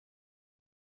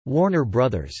Warner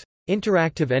Bros.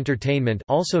 Interactive Entertainment,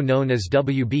 also known as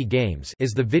WB Games,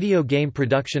 is the video game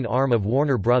production arm of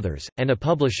Warner Bros., and a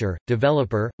publisher,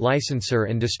 developer, licensor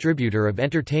and distributor of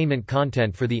entertainment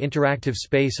content for the interactive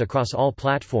space across all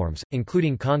platforms,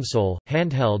 including console,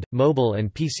 handheld, mobile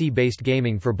and PC-based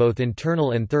gaming for both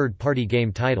internal and third-party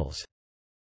game titles.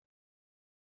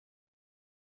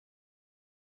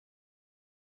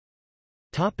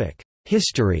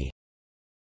 History.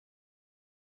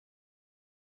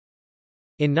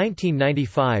 In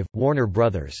 1995, Warner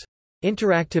Bros.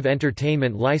 Interactive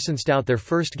Entertainment licensed out their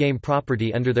first game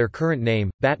property under their current name,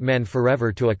 Batman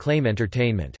Forever, to Acclaim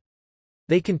Entertainment.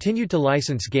 They continued to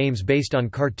license games based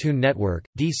on Cartoon Network,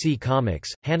 DC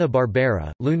Comics,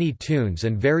 Hanna-Barbera, Looney Tunes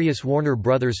and various Warner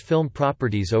Bros. Film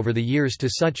properties over the years to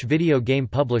such video game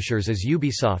publishers as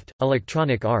Ubisoft,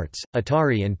 Electronic Arts,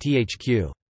 Atari and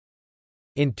THQ.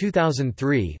 In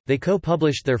 2003, they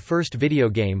co-published their first video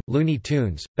game, Looney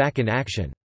Tunes, Back in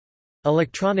Action.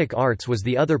 Electronic Arts was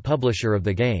the other publisher of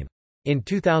the game. In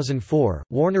 2004,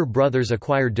 Warner Bros.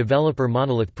 Acquired developer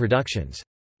Monolith Productions.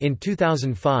 In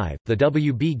 2005, the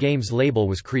WB Games label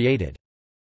was created.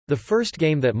 The first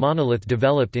game that Monolith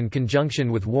developed in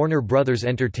conjunction with Warner Bros.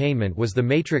 Entertainment was The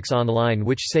Matrix Online,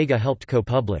 which Sega helped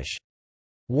co-publish.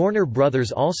 Warner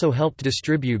Bros. Also helped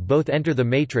distribute both Enter the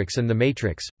Matrix and The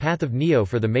Matrix, Path of Neo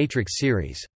for the Matrix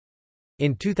series.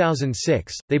 In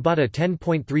 2006, they bought a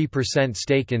 10.3%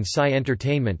 stake in Psy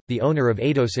Entertainment, the owner of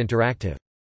Eidos Interactive.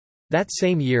 That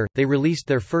same year, they released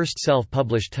their first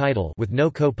self-published title with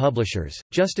no co-publishers,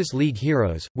 Justice League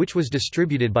Heroes, which was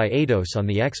distributed by Eidos on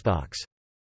the Xbox.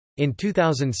 In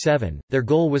 2007, their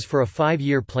goal was for a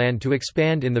 5-year plan to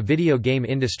expand in the video game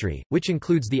industry, which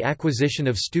includes the acquisition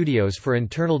of studios for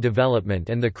internal development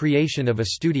and the creation of a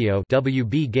studio,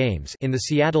 WB Games, in the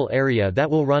Seattle area that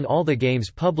will run all the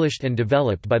games published and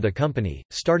developed by the company,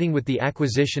 starting with the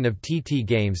acquisition of TT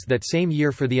Games that same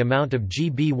year for the amount of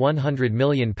 £100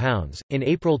 million. In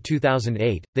April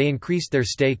 2008, they increased their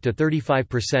stake to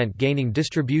 35%, gaining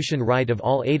distribution right of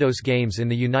all Eidos games in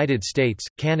the United States,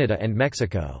 Canada and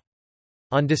Mexico.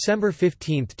 On December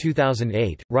 15,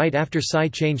 2008, right after Psy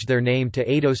changed their name to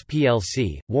Eidos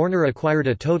plc, Warner acquired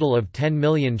a total of 10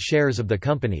 million shares of the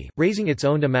company, raising its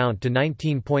owned amount to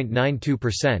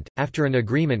 19.92%, after an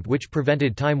agreement which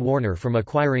prevented Time Warner from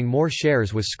acquiring more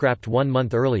shares was scrapped 1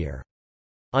 month earlier.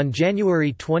 On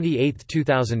January 28,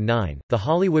 2009, The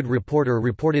Hollywood Reporter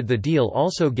reported the deal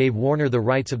also gave Warner the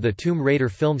rights of the Tomb Raider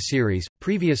film series,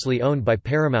 previously owned by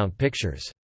Paramount Pictures.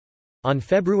 On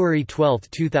February 12,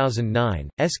 2009,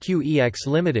 SQEX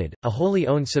Limited, a wholly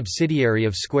owned subsidiary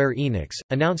of Square Enix,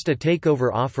 announced a takeover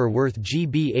offer worth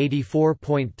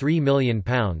 £84.3 million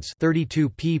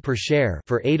 (32p per share)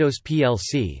 for Eidos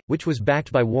plc, which was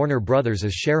backed by Warner Bros.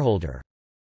 As shareholder.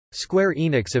 Square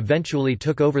Enix eventually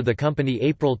took over the company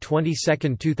April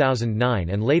 22, 2009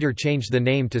 and later changed the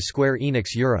name to Square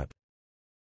Enix Europe.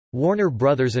 Warner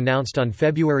Bros. Announced on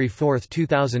February 4,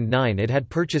 2009 it had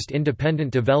purchased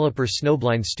independent developer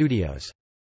Snowblind Studios.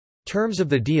 Terms of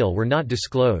the deal were not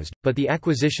disclosed, but the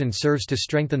acquisition serves to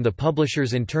strengthen the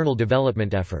publisher's internal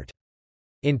development effort.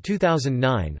 In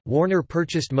 2009, Warner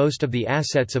purchased most of the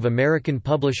assets of American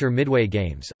publisher Midway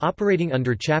Games, operating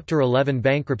under Chapter 11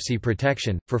 bankruptcy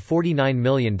protection, for $49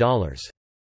 million.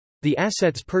 The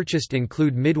assets purchased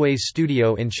include Midway's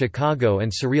studio in Chicago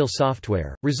and Surreal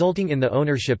Software, resulting in the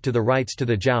ownership to the rights to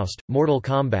the Joust, Mortal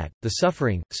Kombat, The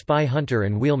Suffering, Spy Hunter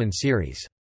and Wheelman series.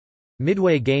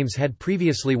 Midway Games had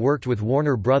previously worked with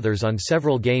Warner Bros. On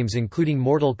several games including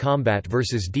Mortal Kombat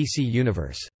vs. DC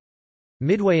Universe.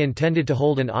 Midway intended to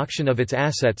hold an auction of its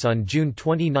assets on June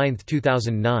 29,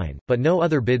 2009, but no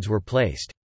other bids were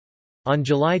placed. On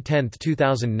July 10,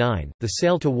 2009, the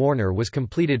sale to Warner was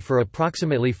completed for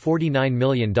approximately $49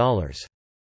 million.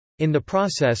 In the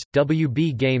process,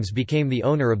 WB Games became the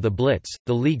owner of the Blitz,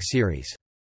 the League series.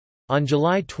 On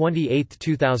July 28,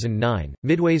 2009,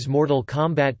 Midway's Mortal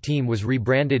Kombat team was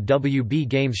rebranded WB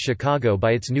Games Chicago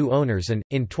by its new owners and,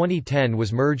 in 2010,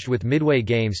 was merged with Midway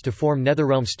Games to form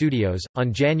NetherRealm Studios.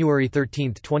 On January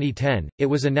 13, 2010, it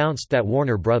was announced that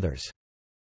Warner Bros.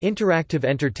 Interactive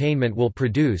Entertainment will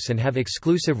produce and have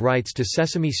exclusive rights to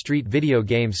Sesame Street video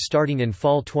games starting in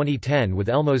fall 2010 with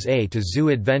Elmo's A to Zoo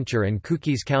Adventure and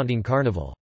Cookie's Counting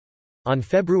Carnival. On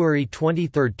February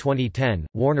 23, 2010,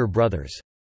 Warner Bros.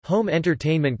 Home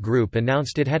Entertainment Group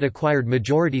announced it had acquired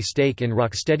majority stake in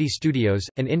Rocksteady Studios,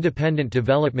 an independent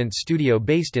development studio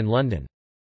based in London.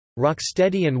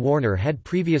 Rocksteady and Warner had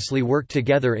previously worked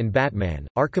together in Batman,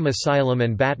 Arkham Asylum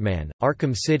and Batman,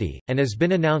 Arkham City, and has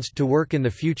been announced to work in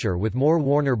the future with more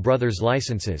Warner Bros.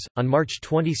 Licenses. On March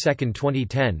 22,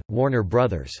 2010, Warner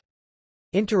Bros.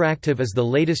 Interactive is the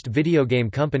latest video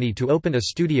game company to open a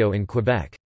studio in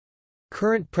Quebec.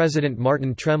 Current president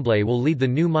Martin Tremblay will lead the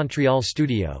new Montreal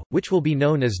studio, which will be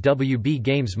known as WB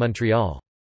Games Montreal.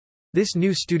 This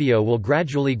new studio will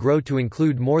gradually grow to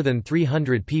include more than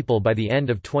 300 people by the end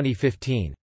of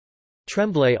 2015.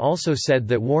 Tremblay also said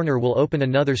that Warner will open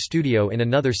another studio in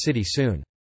another city soon.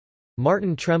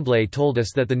 Martin Tremblay told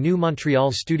us that the new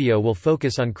Montreal studio will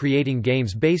focus on creating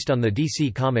games based on the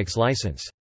DC Comics license.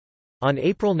 On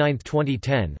April 9,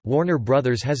 2010, Warner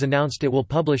Bros. Has announced it will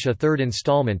publish a third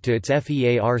installment to its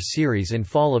FEAR series in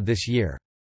fall of this year.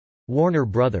 Warner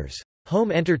Bros.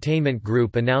 Home Entertainment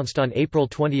Group announced on April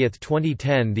 20,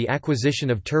 2010 the acquisition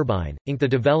of Turbine, Inc., the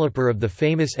developer of the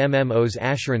famous MMOs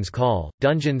Asheron's Call,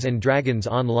 Dungeons & Dragons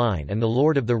Online and The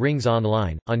Lord of the Rings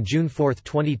Online. On June 4,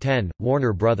 2010,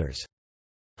 Warner Bros.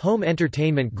 Home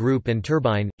Entertainment Group and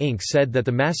Turbine, Inc. said that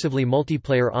the massively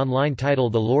multiplayer online title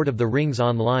The Lord of the Rings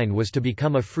Online was to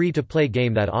become a free-to-play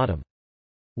game that autumn.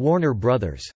 Warner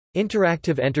Bros.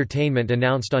 Interactive Entertainment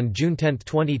announced on June 10,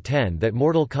 2010 that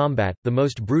Mortal Kombat, the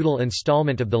most brutal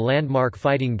installment of the landmark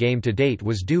fighting game to date,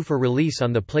 was due for release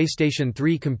on the PlayStation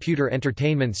 3 computer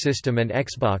entertainment system and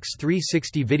Xbox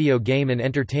 360 video game and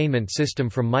entertainment system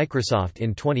from Microsoft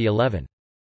in 2011.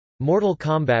 Mortal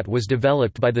Kombat was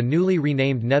developed by the newly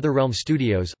renamed NetherRealm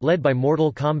Studios, led by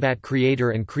Mortal Kombat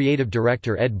creator and creative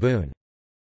director Ed Boon.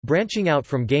 Branching out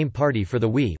from Game Party for the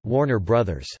Wii, Warner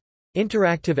Bros.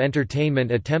 Interactive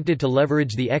Entertainment attempted to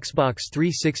leverage the Xbox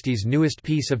 360's newest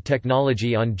piece of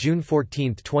technology on June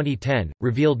 14, 2010,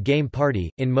 revealed Game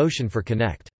Party, In Motion for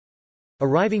Kinect.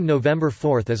 Arriving November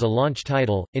 4 as a launch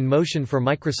title, In Motion for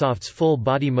Microsoft's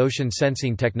full-body motion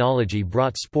sensing technology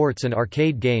brought sports and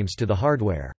arcade games to the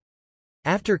hardware.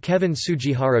 After Kevin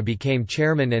Sugihara became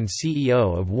chairman and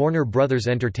CEO of Warner Bros.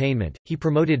 Entertainment, he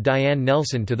promoted Diane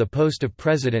Nelson to the post of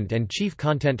president and chief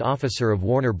content officer of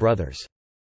Warner Bros.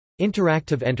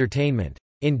 Interactive Entertainment.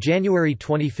 In January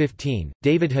 2015,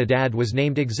 David Haddad was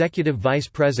named executive vice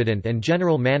president and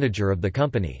general manager of the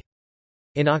company.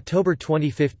 In October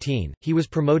 2015, he was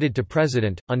promoted to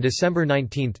president. On December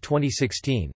 19,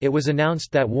 2016, it was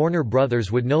announced that Warner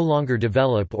Bros. Would no longer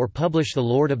develop or publish The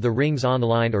Lord of the Rings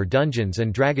Online or Dungeons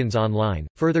 & Dragons Online.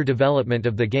 Further development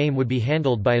of the game would be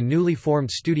handled by a newly formed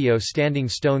studio Standing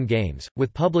Stone Games,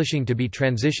 with publishing to be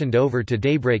transitioned over to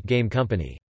Daybreak Game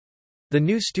Company. The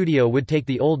new studio would take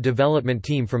the old development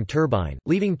team from Turbine,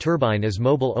 leaving Turbine as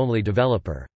mobile-only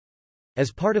developer. As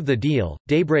part of the deal,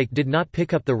 Daybreak did not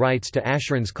pick up the rights to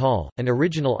Asheron's Call, an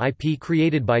original IP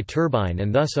created by Turbine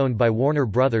and thus owned by Warner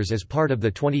Bros. As part of the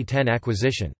 2010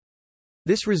 acquisition.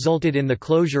 This resulted in the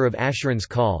closure of Asheron's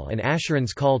Call and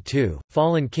Asheron's Call 2,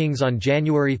 Fallen Kings on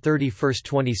January 31,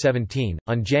 2017.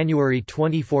 On January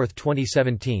 24,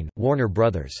 2017, Warner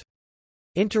Bros.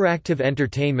 Interactive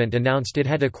Entertainment announced it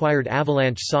had acquired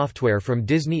Avalanche software from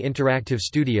Disney Interactive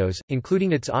Studios,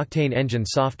 including its Octane engine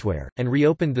software, and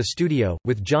reopened the studio,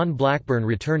 with John Blackburn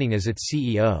returning as its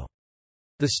CEO.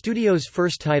 The studio's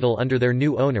first title under their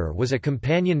new owner was a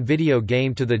companion video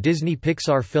game to the Disney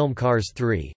Pixar film Cars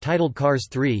 3, titled Cars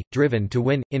 3: Driven to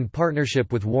Win, in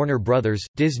partnership with Warner Bros.,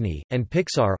 Disney, and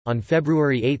Pixar. On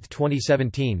February 8,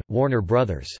 2017, Warner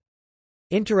Bros.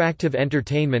 Interactive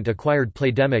Entertainment acquired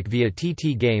Playdemic via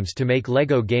TT Games to make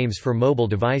LEGO games for mobile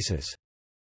devices.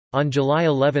 On July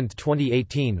 11,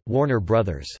 2018, Warner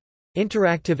Bros.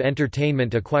 Interactive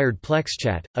Entertainment acquired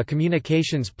PlexChat, a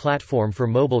communications platform for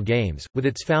mobile games, with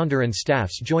its founder and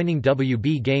staffs joining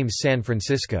WB Games San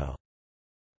Francisco.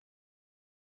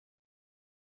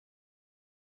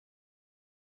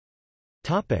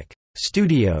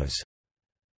 Studios.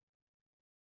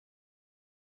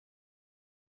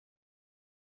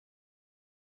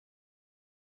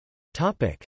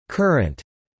 Current.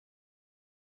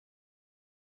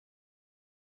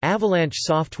 Avalanche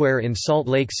Software in Salt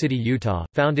Lake City, Utah,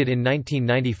 founded in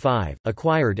 1995,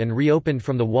 acquired and reopened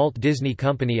from the Walt Disney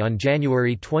Company on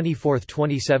January 24,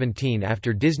 2017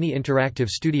 after Disney Interactive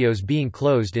Studios being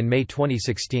closed in May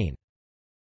 2016.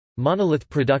 Monolith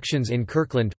Productions in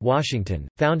Kirkland, Washington,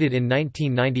 founded in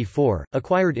 1994,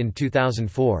 acquired in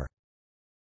 2004.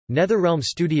 NetherRealm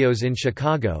Studios in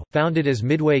Chicago, founded as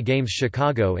Midway Games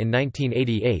Chicago in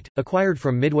 1988, acquired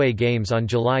from Midway Games on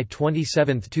July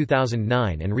 27,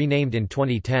 2009 and renamed in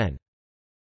 2010.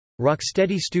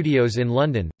 Rocksteady Studios in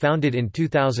London, founded in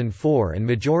 2004 and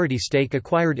majority stake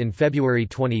acquired in February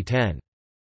 2010.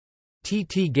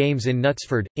 TT Games in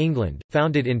Knutsford, England,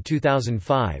 founded in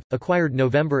 2005, acquired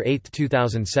November 8,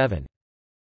 2007.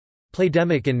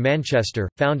 Playdemic in Manchester,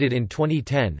 founded in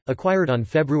 2010, acquired on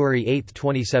February 8,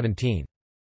 2017.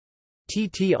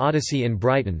 TT Odyssey in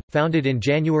Brighton, founded in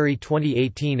January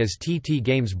 2018 as TT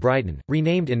Games Brighton,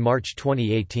 renamed in March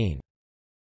 2018.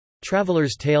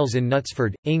 Traveller's Tales in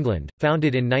Knutsford, England,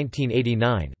 founded in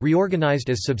 1989, reorganised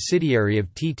as subsidiary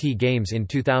of TT Games in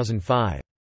 2005.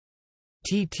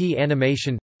 TT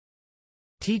Animation,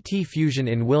 TT Fusion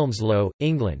in Wilmslow,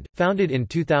 England, founded in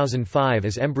 2005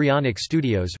 as Embryonic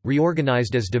Studios,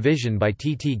 reorganised as division by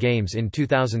TT Games in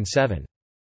 2007.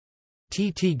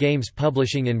 TT Games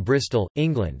Publishing in Bristol,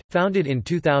 England, founded in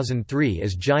 2003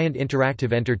 as Giant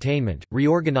Interactive Entertainment,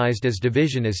 reorganised as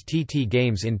division as TT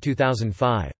Games in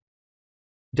 2005.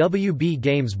 WB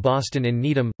Games Boston in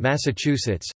Needham,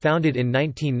 Massachusetts, founded in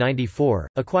 1994,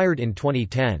 acquired in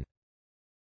 2010.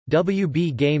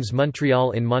 WB Games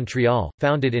Montreal in Montreal,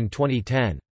 founded in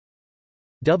 2010.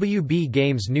 WB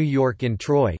Games New York in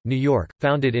Troy, New York,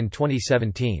 founded in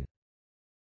 2017.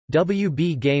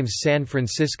 WB Games San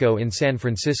Francisco in San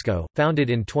Francisco, founded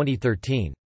in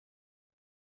 2013.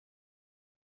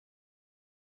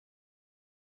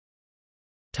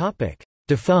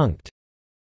 Defunct.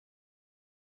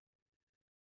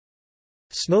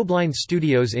 Snowblind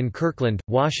Studios in Kirkland,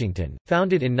 Washington,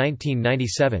 founded in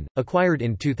 1997, acquired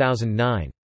in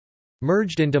 2009.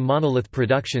 Merged into Monolith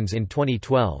Productions in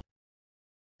 2012.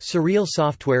 Surreal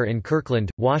Software in Kirkland,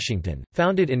 Washington,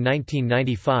 founded in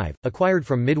 1995, acquired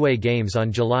from Midway Games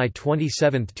on July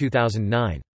 27,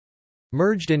 2009.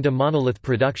 Merged into Monolith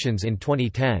Productions in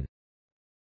 2010.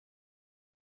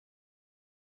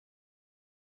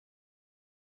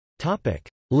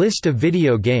 List of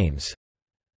video games.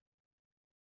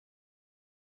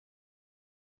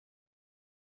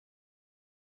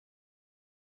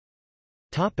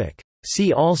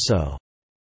 See also: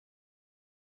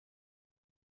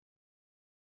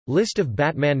 List of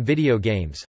Batman video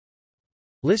games,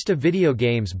 List of video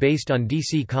games based on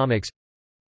DC Comics,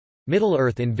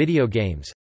 Middle-earth in video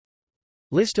games,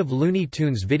 List of Looney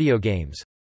Tunes video games,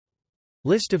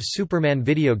 List of Superman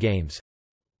video games,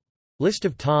 List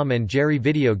of Tom and Jerry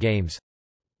video games,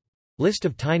 List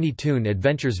of Tiny Toon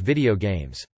Adventures video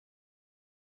games.